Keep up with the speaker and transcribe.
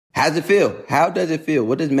How does it feel? How does it feel?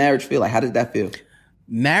 What does marriage feel like? How does that feel?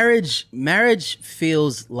 Marriage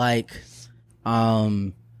feels like,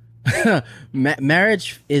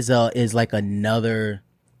 marriage is like another,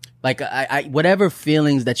 like I whatever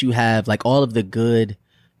feelings that you have, like all of the good,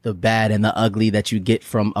 the bad, and the ugly that you get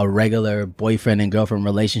from a regular boyfriend and girlfriend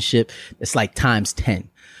relationship, it's like times 10.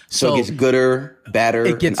 So it gets gooder, badder,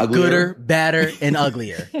 it gets and uglier? gooder, badder, and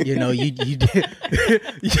uglier. You know, you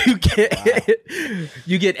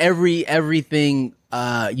get everything.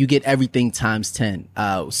 You get everything times 10.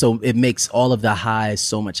 So it makes all of the highs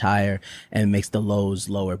so much higher and makes the lows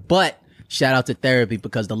lower. But shout out to therapy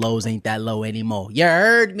because the lows ain't that low anymore. You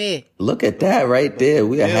heard me. Look at that right there.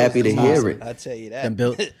 We are happy to hear it. I tell you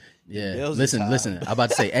that. Listen. I'm about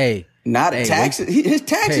to say, hey. Not taxes. His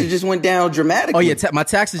taxes just went down dramatically. Oh yeah, my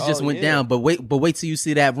taxes just went down. But wait till you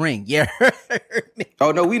see that ring. Yeah.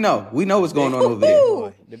 Oh no, we know what's going on over there.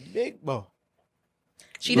 Boy, the big boy.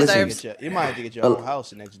 She deserves. You might have to get your own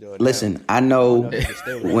house next door. Listen, I know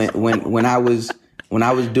when I was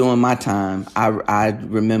doing my time, I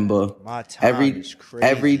remember My time is crazy.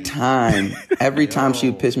 every time she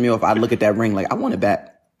would piss me off, I'd look at that ring like I want it back.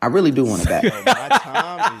 I really do want it back. My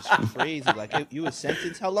time is crazy. Like you were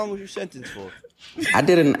sentenced. How long was you sentenced for? I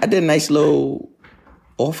did a nice little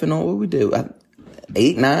off and on. What we did?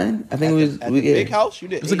 8, 9. I think it was. At the big house. You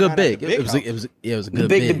did. It was a good big. It It was a good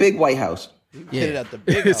The big White House. You did it at the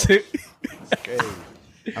big house. It's crazy.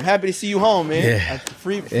 I'm happy to see you home, man. Yeah.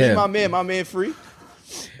 Free my man. My man free.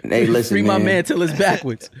 Hey, listen, free my man till it's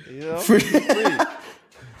backwards. You know? Free.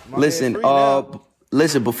 Listen,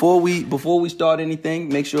 Listen, before we start anything,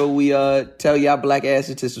 make sure we tell y'all black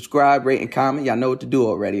asses to subscribe, rate, and comment. Y'all know what to do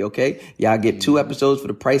already, okay? Y'all get 2 episodes for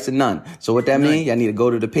the price of none. So what that means, y'all need to go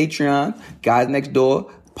to the Patreon, Guys Next Door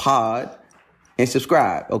Pod, and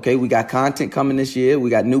subscribe, okay? We got content coming this year. We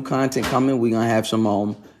got new content coming. We're going to have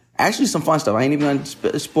some actually some fun stuff. I ain't even going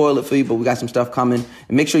to spoil it for you, but we got some stuff coming.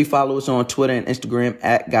 And make sure you follow us on Twitter and Instagram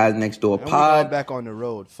at Guys Next Door Pod. We're going back on the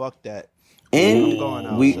road. Fuck that.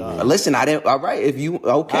 And we listen. I didn't. All right, if you he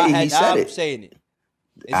said I'm it. saying it.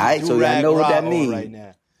 All right, so y'all know what that means. Right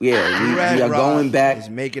now. Yeah, we are going back. Is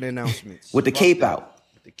making announcements with the cape out.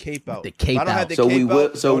 The cape out. The cape out. So we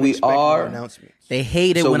will. So we are. They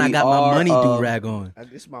hate it when I got my money do-rag on.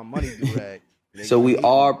 This is my money do-rag. So we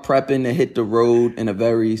are prepping to hit the road in a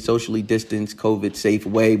very socially distanced, COVID safe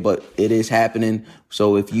way, but it is happening.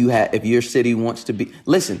 So if your city wants to be,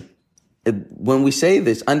 listen. When we say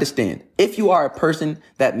this, understand, if you are a person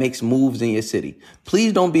that makes moves in your city,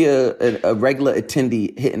 please don't be a regular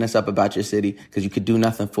attendee hitting us up about your city because you could do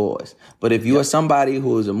nothing for us. But if you are somebody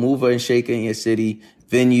who is a mover and shaker in your city,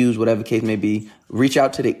 venues, whatever case may be, reach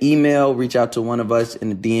out to the email, reach out to one of us in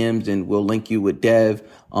the DMs, and we'll link you with Dev.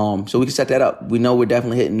 So we can set that up. We know we're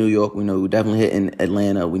definitely hitting New York. We know we're definitely hitting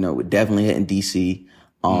Atlanta. We know we're definitely hitting DC,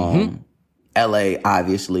 LA,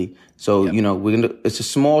 obviously. So, it's a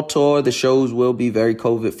small tour. The shows will be very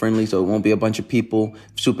COVID friendly. So it won't be a bunch of people,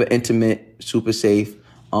 super intimate, super safe.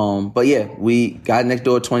 But yeah, Guys Next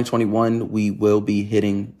Door 2021, we will be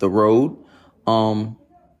hitting the road. I'm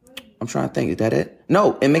trying to think, is that it?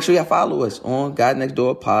 No. And make sure y'all follow us on Guys Next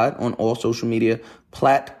Door Pod on all social media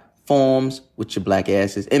platforms with your black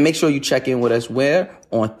asses. And make sure you check in with us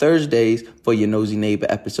on Thursdays for your Nosy Neighbor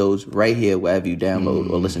episodes right here, wherever you download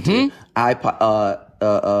or listen to your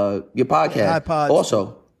podcast. iPods.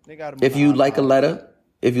 Also, if you like a letter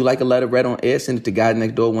read on air, send it to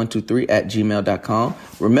guysnextdoor123@gmail.com.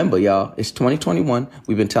 Remember, y'all, it's 2021.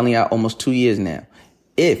 We've been telling y'all almost 2 years now.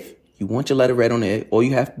 If you want your letter read on air, all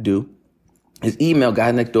you have to do is email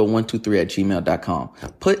guysnextdoor123@gmail.com.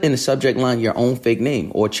 Put in the subject line your own fake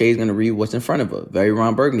name, or Che's going to read what's in front of her. Very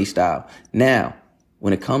Ron Burgundy style. Now,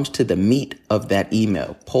 when it comes to the meat of that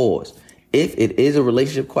email, pause. If it is a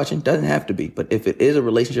relationship question, doesn't have to be, but if it is a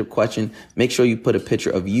relationship question, make sure you put a picture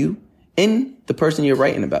of you and the person you're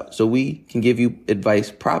writing about so we can give you advice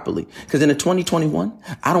properly. Because in the 2021,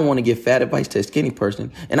 I don't want to give fat advice to a skinny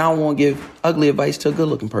person, and I don't want to give ugly advice to a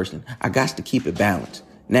good-looking person. I got to keep it balanced.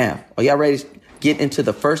 Now, are y'all ready to get into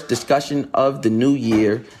the first discussion of the new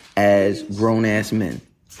year as grown-ass men?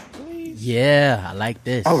 Yeah, I like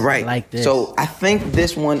this. All right. I like this. So I think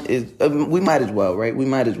this one is, we might as well, right? We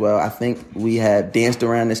might as well. I think we have danced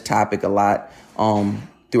around this topic a lot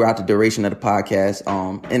throughout the duration of the podcast.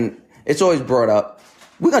 And it's always brought up.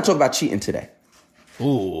 We're going to talk about cheating today.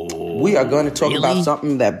 Ooh. We are going to talk about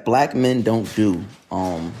something that black men don't do.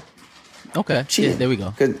 Okay. Cheating. Yeah, there we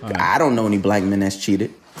go. Because I don't know any black men that's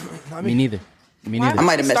cheated. Me neither. Why I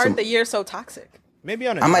might have met start some. the year so toxic? Maybe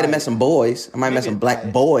on I might have met some boys. I might have met some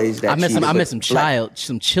black boys that I met cheated. some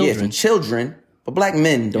children. Yeah, some children. But black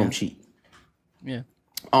men don't cheat. Yeah.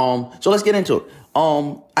 So let's get into it.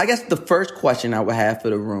 I guess the first question I would have for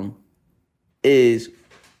the room is,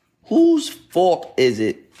 whose fault is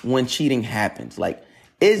it when cheating happens? Like,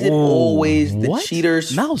 is it always the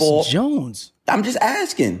cheater's Mouse fault? Jones. I'm just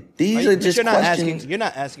asking. These are just questions. You're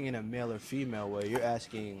not asking in a male or female way. You're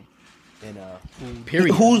asking in a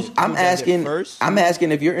Period. I'm asking. first? I'm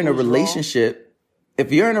asking if you're in a Who's wrong? relationship.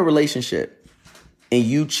 If you're in a relationship and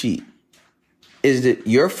you cheat, is it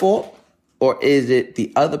your fault or is it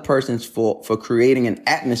the other person's fault for creating an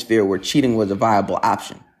atmosphere where cheating was a viable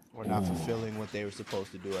option? Or not fulfilling what they were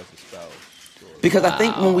supposed to do as a spouse. Because I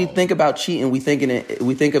think when we think about cheating, we think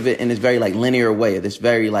of it in this very like linear way, this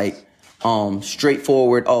very like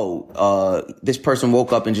straightforward. This person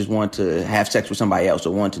woke up and just wanted to have sex with somebody else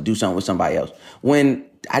or wanted to do something with somebody else. When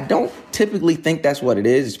I don't typically think that's what it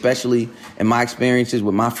is, especially in my experiences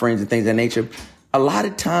with my friends and things of that nature. A lot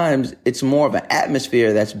of times it's more of an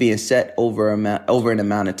atmosphere that's being set over an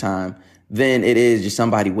amount of time than it is just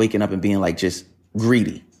somebody waking up and being like just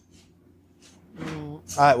greedy.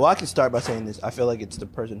 All right, well, I can start by saying this. I feel like it's the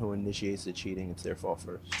person who initiates the cheating. It's their fault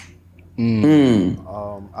first.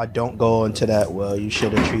 I don't go into that, well, you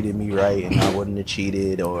should have treated me right and I wouldn't have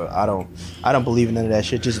cheated, or I don't believe in none of that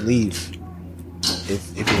shit. Just leave.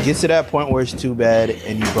 If it gets to that point where it's too bad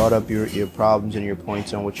and you brought up your problems and your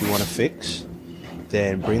points on what you want to fix,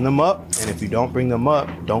 then bring them up. And if you don't bring them up,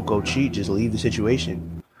 don't go cheat. Just leave the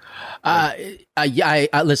situation.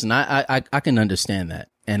 Listen, I can understand that.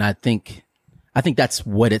 And I think that's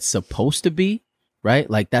what it's supposed to be, right?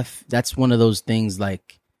 Like that's one of those things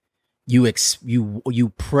like you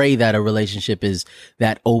pray that a relationship is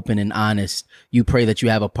that open and honest. You pray that you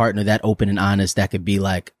have a partner that open and honest that could be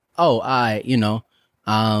like, we're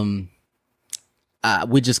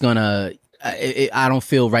just gonna, I don't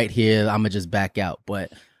feel right here. I'm gonna just back out.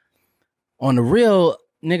 But on the real,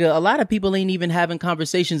 nigga, a lot of people ain't even having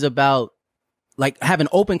conversations about, like, have an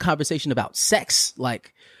open conversation about sex.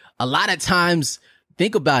 Like, a lot of times,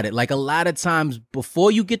 think about it. Like, a lot of times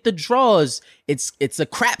before you get the draws, it's a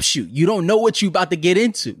crapshoot. You don't know what you about to get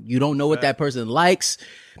into. You don't know what that person likes.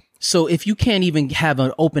 So if you can't even have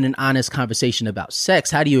an open and honest conversation about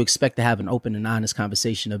sex, how do you expect to have an open and honest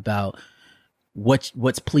conversation about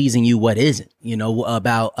what's pleasing you, what isn't, you know,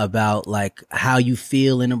 about like how you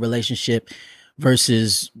feel in a relationship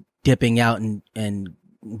versus dipping out and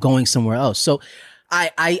going somewhere else. So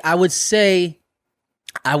I would say,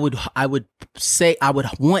 I would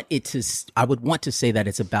want to say that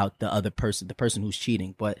it's about the other person, the person who's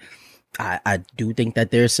cheating, but I do think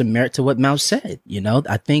that there's some merit to what Mouse said. You know,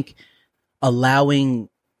 I think allowing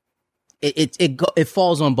it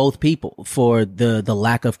falls on both people for the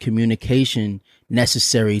lack of communication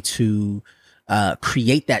necessary to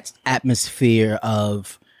create that atmosphere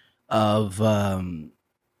of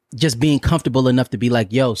just being comfortable enough to be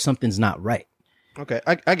like, yo, something's not right. Okay,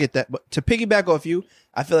 I get that. But to piggyback off you,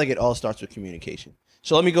 I feel like it all starts with communication.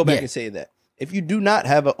 So let me go back and say that. If you do not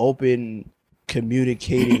have an open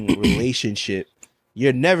communicating relationship,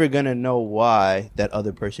 you're never going to know why that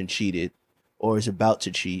other person cheated or is about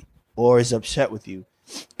to cheat or is upset with you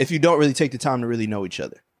if you don't really take the time to really know each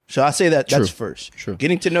other. So I say that that's first. True.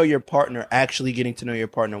 Getting to know your partner, actually getting to know your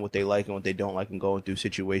partner, what they like and what they don't like, and going through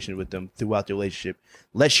situations with them throughout the relationship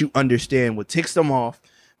lets you understand what ticks them off,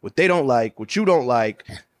 what they don't like, what you don't like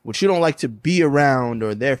to be around,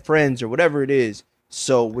 or their friends or whatever it is.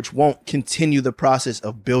 So which won't continue the process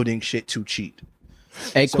of building shit to cheat.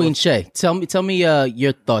 Hey, so, Queen Shay, tell me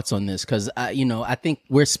your thoughts on this, because I think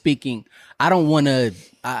we're speaking. I don't want to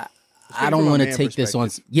take this on.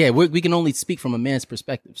 Yeah, we can only speak from a man's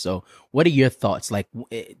perspective. So, what are your thoughts? Like,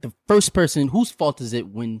 the first person, whose fault is it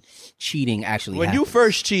when cheating actually happens? You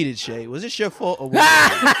first cheated, Shay, was it your fault or was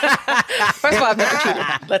First of all, I've never cheated.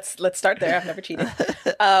 Let's start there. I've never cheated.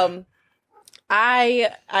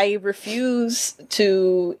 I refuse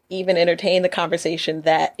to even entertain the conversation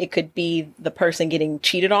that it could be the person getting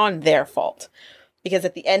cheated on their fault, because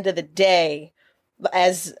at the end of the day,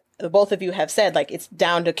 as the both of you have said, like, it's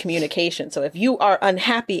down to communication. So if you are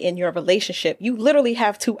unhappy in your relationship, you literally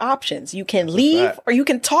have two options. You can leave or you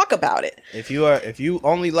can talk about it. If you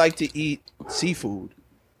only like to eat seafood,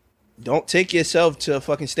 don't take yourself to a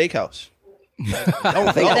fucking steakhouse.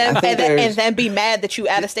 Don't go. And then be mad that you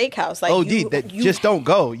at a steakhouse. Like, just don't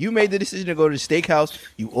go. You made the decision to go to the steakhouse.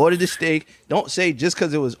 You ordered the steak. Don't say just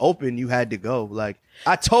because it was open you had to go. Like,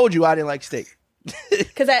 I told you I didn't like steak.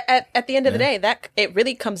 Because at the end of the day, that it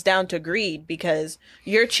really comes down to greed, because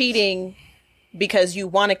you're cheating because you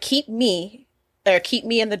want to keep me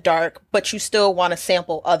in the dark, but you still want to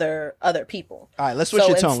sample other people. All right, let's switch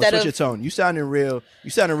your tone. You sounding real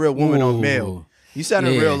woman on male. You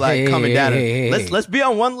sounded real like coming down. Let's be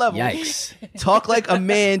on one level. Yikes. Talk like a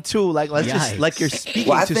man too. Like let's just like you're speaking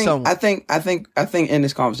Well, to someone. I think in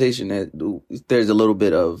this conversation that there's a little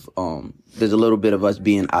bit of us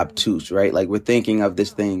being obtuse, right? Like we're thinking of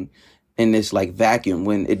this thing in this like vacuum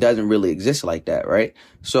when it doesn't really exist like that, right?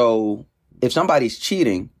 So if somebody's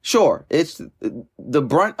cheating, sure, it's the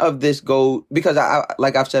brunt of this because I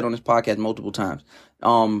like I've said on this podcast multiple times,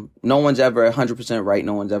 no one's ever 100% right,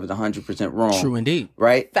 no one's ever 100% wrong. True indeed.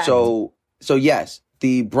 Right? Fact. So yes,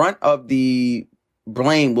 the brunt of the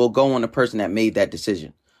blame will go on the person that made that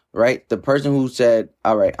decision, right? The person who said,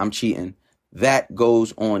 all right, I'm cheating, that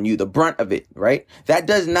goes on you, the brunt of it, right? That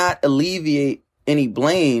does not alleviate any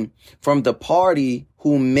blame from the party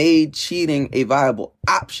who made cheating a viable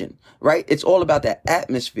option, right? It's all about that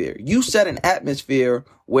atmosphere. You set an atmosphere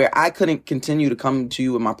where I couldn't continue to come to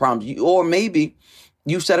you with my problems. Or maybe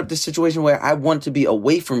you set up this situation where I wanted to be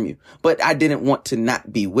away from you, but I didn't want to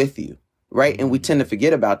not be with you, right? And we tend to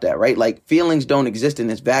forget about that, right? Like feelings don't exist in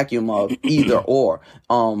this vacuum of either or.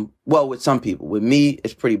 Well, with some people, with me,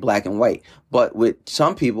 it's pretty black and white. But with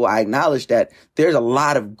some people, I acknowledge that there's a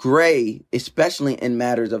lot of gray, especially in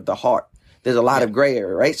matters of the heart. There's a lot of gray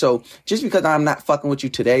area, right? So just because I'm not fucking with you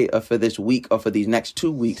today or for this week or for these next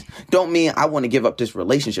 2 weeks, don't mean I want to give up this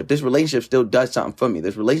relationship. This relationship still does something for me.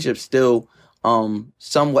 This relationship still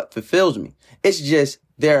somewhat fulfills me. It's just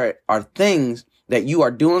there are things that you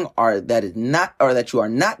are doing or that you are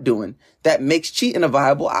not doing that makes cheating a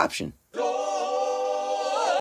viable option.